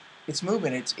 It's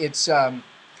movement. You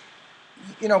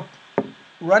know,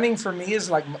 running for me is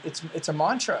like it's a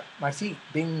mantra. My feet,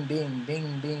 bing, bing,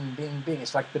 bing, bing, bing, bing.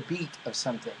 It's like the beat of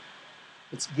something.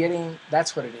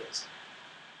 That's what it is.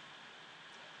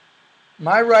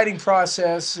 My writing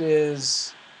process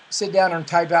is sit down and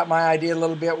type out my idea a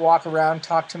little bit, walk around,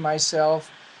 talk to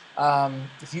myself.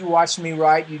 If you watch me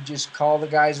write, you just call the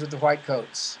guys with the white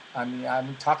coats.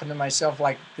 I'm talking to myself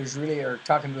like or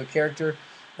talking to a character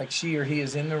like she or he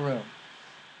is in the room.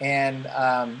 And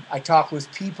I talk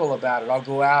with people about it. I'll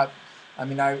go out.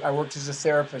 I worked as a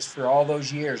therapist for all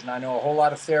those years, and I know a whole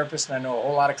lot of therapists, and I know a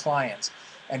whole lot of clients.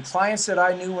 And clients that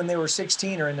I knew when they were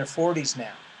 16 are in their 40s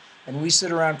now. And we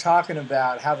sit around talking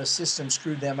about how the system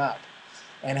screwed them up,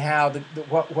 and how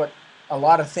what a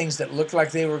lot of things that looked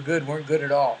like they were good weren't good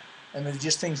at all. And they're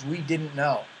just things we didn't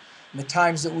know. And the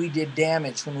times that we did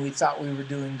damage when we thought we were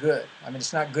doing good.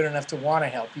 It's not good enough to want to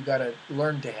help. You got to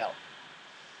learn to help.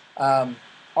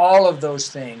 All of those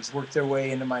things work their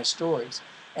way into my stories.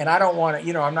 And I don't want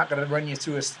to, I'm not going to run you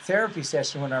through a therapy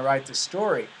session when I write the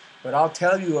story, but I'll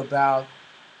tell you about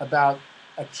a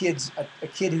kid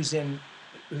who's in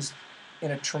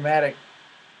a traumatic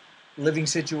living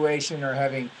situation or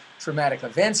having traumatic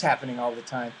events happening all the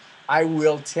time. I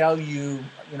will tell you,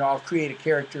 I'll create a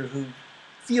character who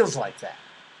feels like that.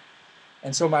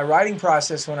 And so my writing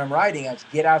process when I'm writing, I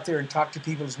get out there and talk to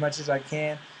people as much as I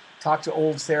can, talk to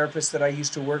old therapists that I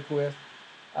used to work with,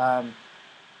 watch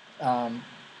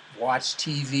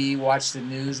TV, watch the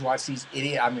news, watch these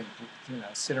idiots.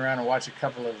 Sit around and watch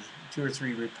two or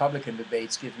three Republican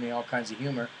debates gives me all kinds of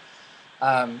humor.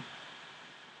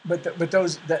 But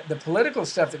the political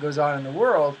stuff that goes on in the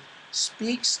world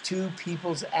speaks to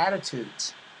people's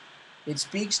attitudes. It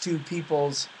speaks to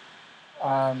people's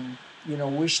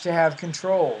wish to have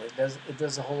control. It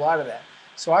does a whole lot of that.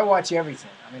 So I watch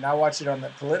everything. I watch it on the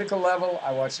political level.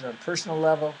 I watch it on a personal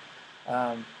level.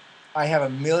 I have a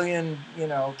million,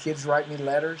 kids write me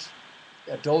letters.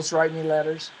 Adults write me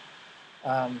letters.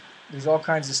 There's all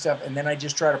kinds of stuff. And then I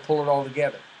just try to pull it all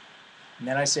together. And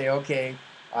then I say, okay,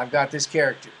 I've got this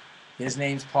character. His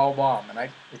name's Paul Baum. And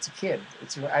it's a kid.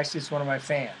 It's one of my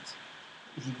fans.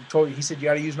 He said, you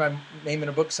got to use my name in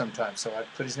a book sometime. So I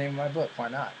put his name in my book. Why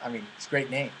not? It's a great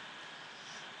name.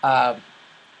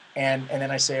 And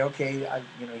then I say, okay,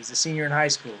 he's a senior in high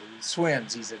school. He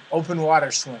swims. He's an open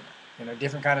water swimmer,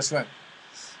 different kind of swim.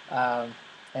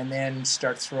 And then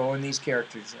start throwing these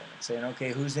characters in and saying,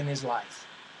 okay, who's in his life?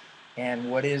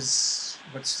 And what's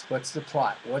the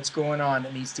plot? What's going on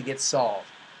that needs to get solved?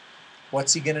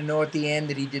 What's he going to know at the end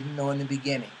that he didn't know in the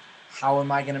beginning? How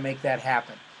am I going to make that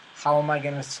happen? How am I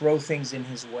going to throw things in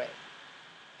his way?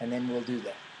 And then we'll do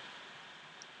that.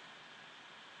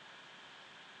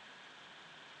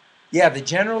 Yeah, the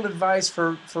general advice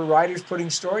for writers putting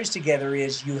stories together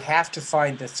is you have to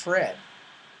find the thread.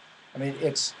 I mean,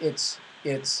 it's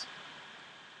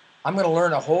I'm going to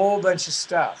learn a whole bunch of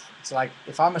stuff. It's like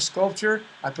if I'm a sculptor,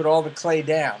 I put all the clay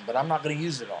down, but I'm not going to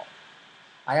use it all.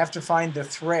 I have to find the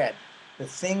thread, the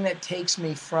thing that takes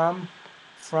me from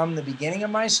the beginning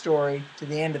of my story to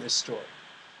the end of the story.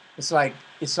 It's like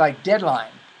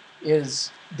Deadline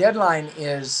is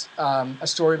a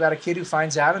story about a kid who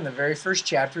finds out in the very first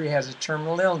chapter he has a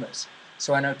terminal illness.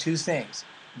 So I know two things.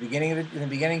 In the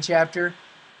beginning chapter,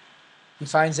 he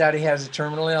finds out he has a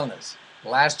terminal illness. The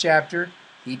last chapter,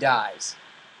 he dies.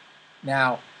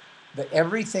 Now,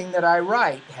 everything that I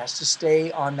write has to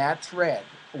stay on that thread.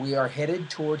 We are headed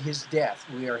toward his death.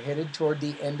 We are headed toward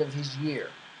the end of his year.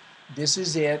 This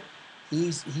is it.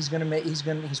 He's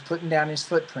putting down his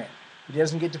footprint. He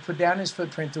doesn't get to put down his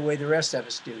footprint the way the rest of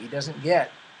us do. He doesn't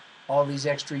get all these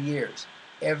extra years.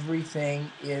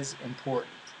 Everything is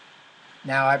important.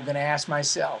 Now I'm going to ask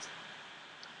myself,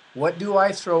 what do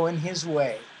I throw in his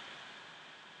way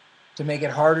to make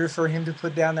it harder for him to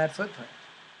put down that footprint?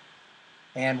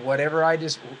 And whatever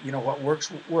what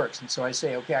works, works. And so I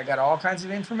say, okay, I got all kinds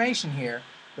of information here,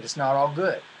 but it's not all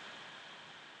good.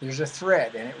 There's a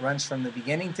thread, and it runs from the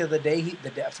beginning till the day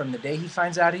from the day he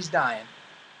finds out he's dying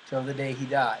till the day he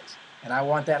dies. And I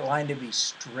want that line to be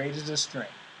straight as a string.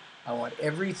 I want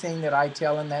everything that I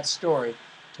tell in that story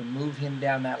to move him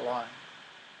down that line.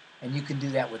 And you can do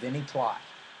that with any plot.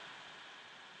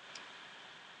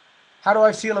 How do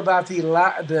I feel about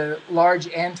the large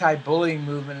anti-bullying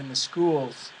movement in the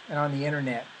schools and on the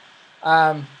internet?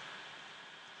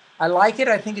 I like it.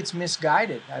 I think it's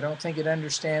misguided. I don't think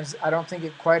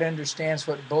it quite understands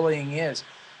what bullying is.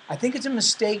 I think it's a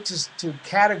mistake to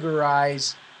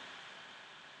categorize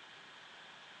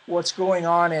what's going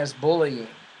on as bullying.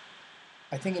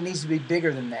 I think it needs to be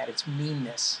bigger than that. It's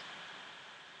meanness.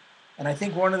 And I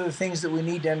think one of the things that we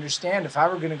need to understand, if I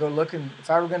were going to go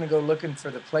looking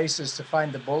for the places to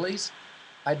find the bullies,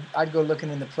 I'd go looking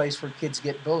in the place where kids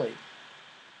get bullied.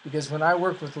 Because when I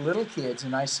work with little kids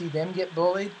and I see them get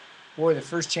bullied, boy, the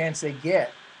first chance they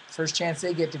get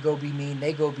to go be mean,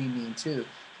 they go be mean too.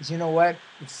 Because you know what?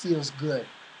 It feels good.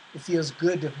 It feels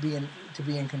good to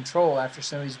be in control after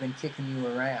somebody's been kicking you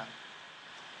around.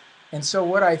 And so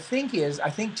what I think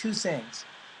two things.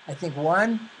 I think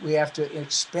one, we have to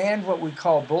expand what we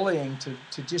call bullying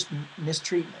to just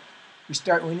mistreatment.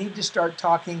 We need to start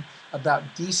talking about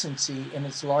decency in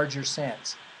its larger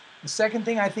sense. The second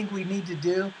thing I think we need to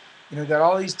do, we've got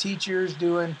all these teachers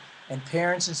doing and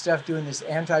parents and stuff doing this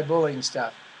anti-bullying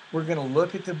stuff. We're going to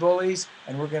look at the bullies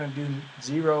and we're going to do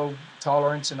zero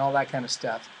tolerance and all that kind of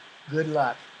stuff. Good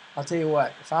luck. I'll tell you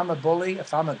what, if I'm a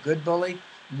good bully,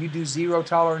 and you do zero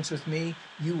tolerance with me,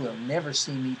 you will never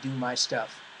see me do my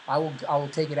stuff. I will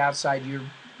take it outside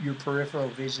your peripheral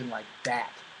vision like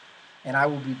that. And I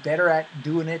will be better at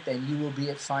doing it than you will be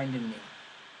at finding me.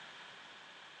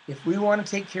 If we want to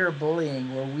take care of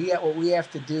bullying, what we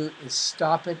have to do is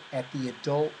stop it at the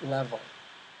adult level.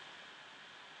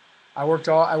 I worked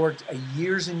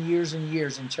years and years and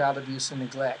years in child abuse and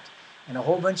neglect. And a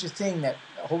whole bunch of things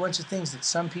that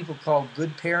some people call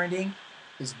good parenting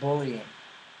is bullying.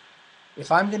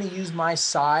 If I'm going to use my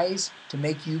size to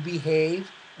make you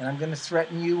behave, and I'm going to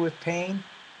threaten you with pain,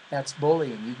 that's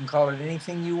bullying. You can call it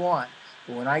anything you want.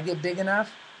 But when I get big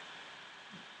enough,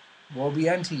 woe be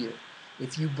unto you.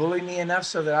 If you bully me enough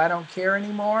so that I don't care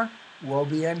anymore, woe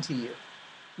be unto you.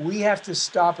 We have to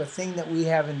stop a thing that we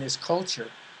have in this culture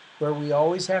where we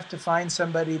always have to find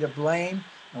somebody to blame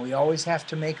and we always have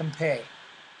to make them pay.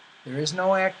 There is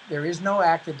no act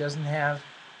that doesn't have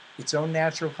its own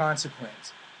natural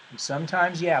consequence. And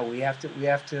sometimes, yeah, we have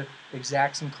to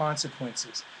exact some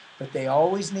consequences, but they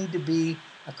always need to be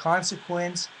a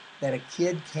consequence that a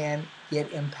kid can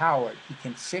get empowered. He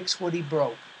can fix what he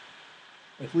broke.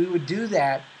 If we would do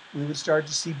that, we would start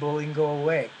to see bullying go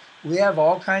away. We have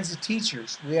all kinds of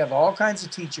teachers. We have all kinds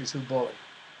of teachers who bully.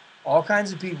 All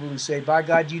kinds of people who say, by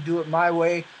God, you do it my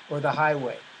way or the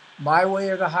highway. My way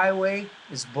or the highway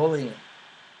is bullying.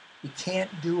 You can't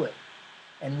do it.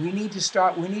 And we need to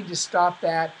stop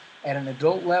that at an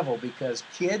adult level because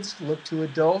kids look to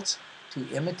adults to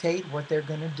imitate what they're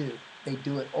going to do. They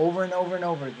do it over and over and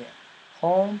over again.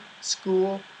 Home,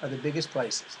 school are the biggest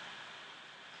places.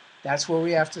 That's where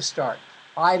we have to start.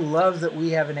 I love that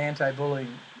we have an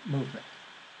anti-bullying movement.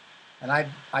 And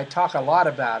I talk a lot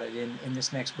about it in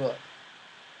this next book.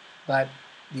 But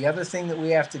the other thing that we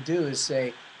have to do is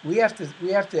say, we have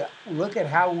to look at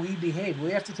how we behave.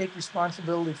 We have to take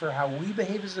responsibility for how we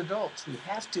behave as adults. We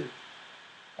have to.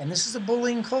 And this is a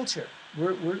bullying culture.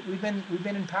 We've been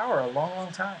in power a long,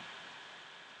 long time.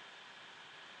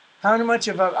 How much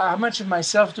of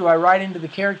myself do I write into the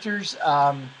characters?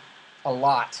 A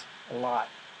lot, a lot.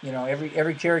 You know,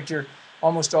 every character,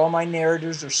 almost all my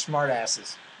narrators are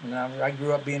smartasses. And I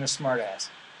grew up being a smartass,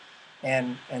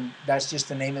 and that's just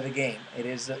the name of the game. It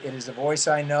is a voice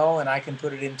I know, and I can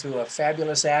put it into a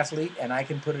fabulous athlete, and I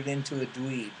can put it into a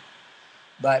dweeb.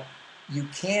 But you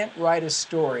can't write a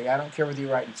story. I don't care whether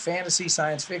you're writing fantasy,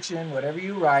 science fiction, whatever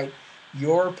you write.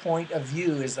 Your point of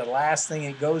view is the last thing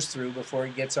it goes through before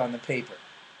it gets on the paper.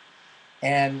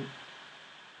 And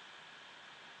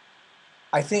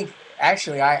I think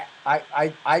actually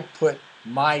I put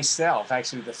myself,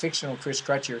 actually the fictional Chris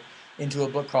Crutcher, into a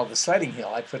book called The Sledding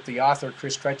Hill. I put the author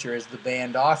Chris Crutcher as the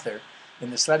band author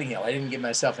in The Sledding Hill. I didn't give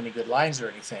myself any good lines or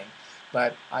anything,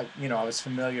 but I was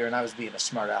familiar and I was being a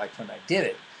smart aleck when I did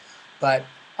it. But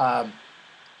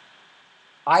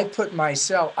I put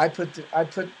myself,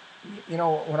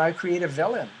 when I create a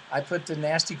villain, I put the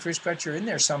nasty Chris Crutcher in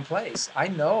there someplace. I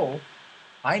know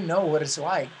what it's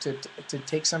like to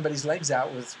take somebody's legs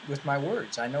out with my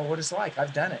words. I know what it's like.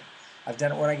 I've done it. I've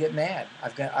done it when I get mad.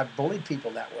 I've bullied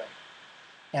people that way.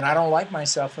 And I don't like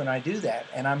myself when I do that.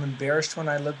 And I'm embarrassed when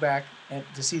I look back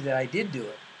to see that I did do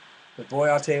it. But boy,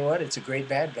 I'll tell you what, it's a great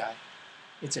bad guy.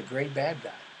 It's a great bad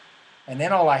guy. And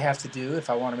then all I have to do, if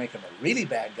I want to make him a really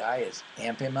bad guy, is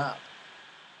amp him up.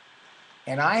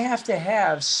 And I have to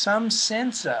have some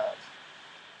sense of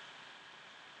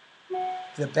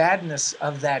the badness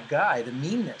of that guy, the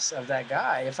meanness of that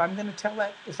guy, if I'm going to tell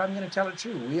it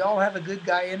true. We all have a good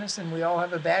guy in us, and we all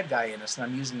have a bad guy in us. And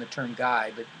I'm using the term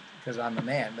guy, but because I'm a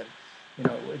man, but you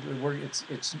know, it's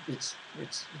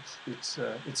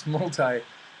multi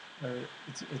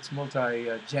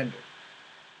gender.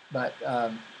 But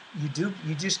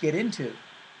you just get into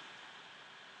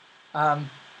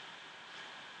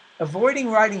avoiding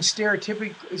writing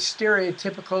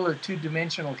stereotypical or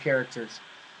two-dimensional characters.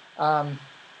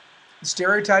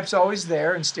 Stereotypes always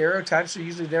there, and stereotypes are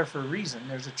usually there for a reason.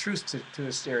 There's a truth to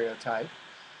a stereotype.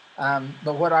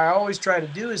 But what I always try to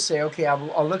do is say, okay,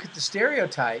 I'll look at the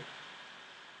stereotype,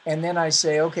 and then I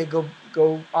say, okay,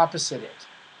 go opposite it,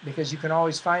 because you can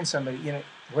always find somebody. You know,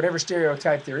 whatever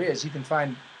stereotype there is, you can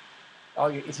find.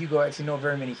 If you know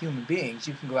very many human beings,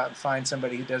 you can go out and find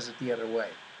somebody who does it the other way.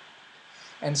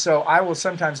 And so I will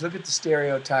sometimes look at the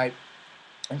stereotype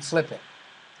and flip it.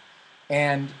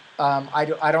 And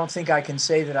I don't think I can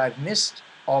say that I've missed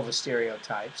all the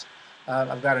stereotypes.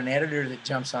 I've got an editor that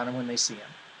jumps on them when they see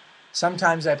them.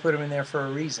 Sometimes I put them in there for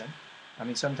a reason. I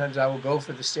mean, sometimes I will go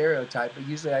for the stereotype, but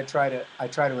usually I try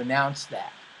to announce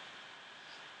that.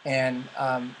 And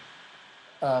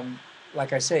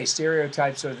like I say,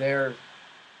 stereotypes are there.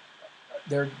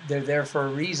 They're there for a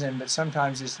reason, but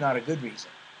sometimes it's not a good reason.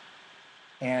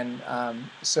 And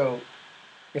so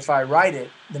if I write it,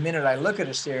 the minute I look at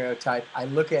a stereotype, I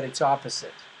look at its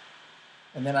opposite.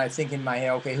 And then I think in my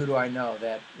head, okay, who do I know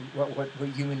that, what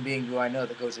human being do I know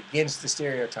that goes against the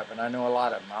stereotype? And I know a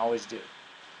lot of them, I always do.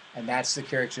 And that's the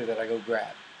character that I go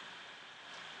grab.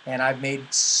 And I've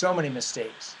made so many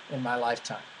mistakes in my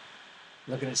lifetime,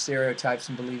 looking at stereotypes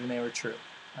and believing they were true.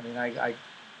 I mean, I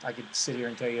could sit here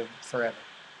and tell you forever.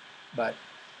 But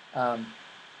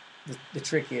the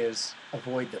trick is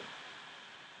avoid them.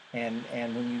 And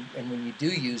when you do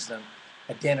use them,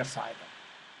 identify them.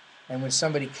 And when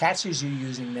somebody catches you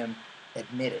using them,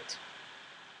 admit it.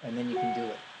 And then you can do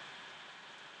it.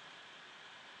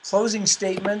 Closing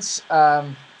statements.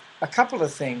 A couple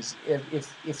of things.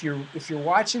 If you're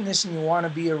watching this and you want to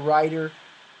be a writer,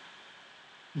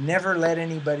 never let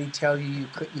anybody tell you you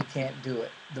can't do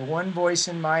it. The one voice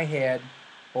in my head,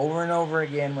 over and over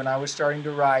again, when I was starting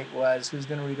to write, was, "Who's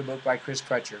going to read a book by Chris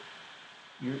Crutcher?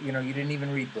 You didn't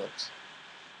even read books."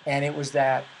 And it was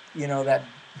that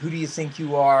 "Who do you think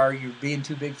you are? You're being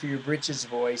too big for your britches"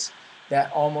 voice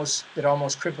that almost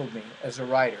crippled me as a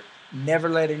writer. Never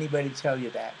let anybody tell you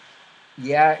that.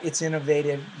 Yeah, it's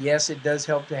innovative. Yes, it does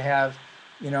help to have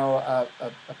a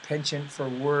penchant for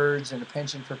words and a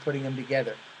penchant for putting them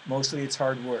together. Mostly it's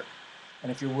hard work.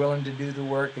 And if you're willing to do the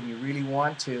work and you really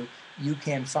want to, you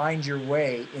can find your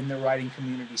way in the writing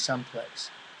community someplace.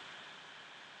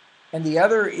 And the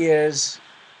other is,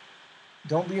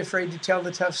 don't be afraid to tell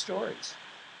the tough stories.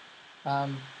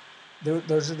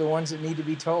 Those are the ones that need to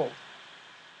be told.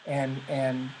 And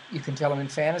you can tell them in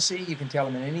fantasy, you can tell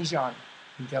them in any genre.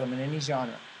 You can tell them in any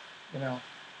genre.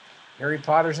 Harry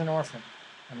Potter's an orphan.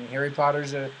 I mean, Harry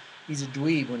Potter's he's a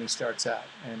dweeb when he starts out.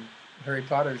 And Harry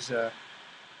Potter's,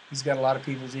 he's got a lot of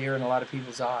people's ear and a lot of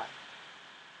people's eye.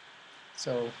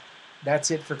 So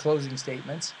that's it for closing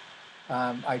statements.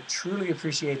 I truly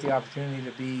appreciate the opportunity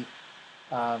to be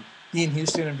in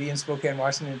Houston and be in Spokane,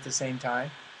 Washington at the same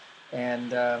time.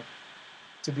 and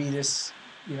to be this,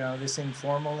 this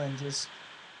informal and just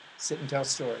sit and tell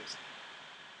stories.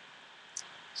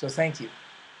 So thank you.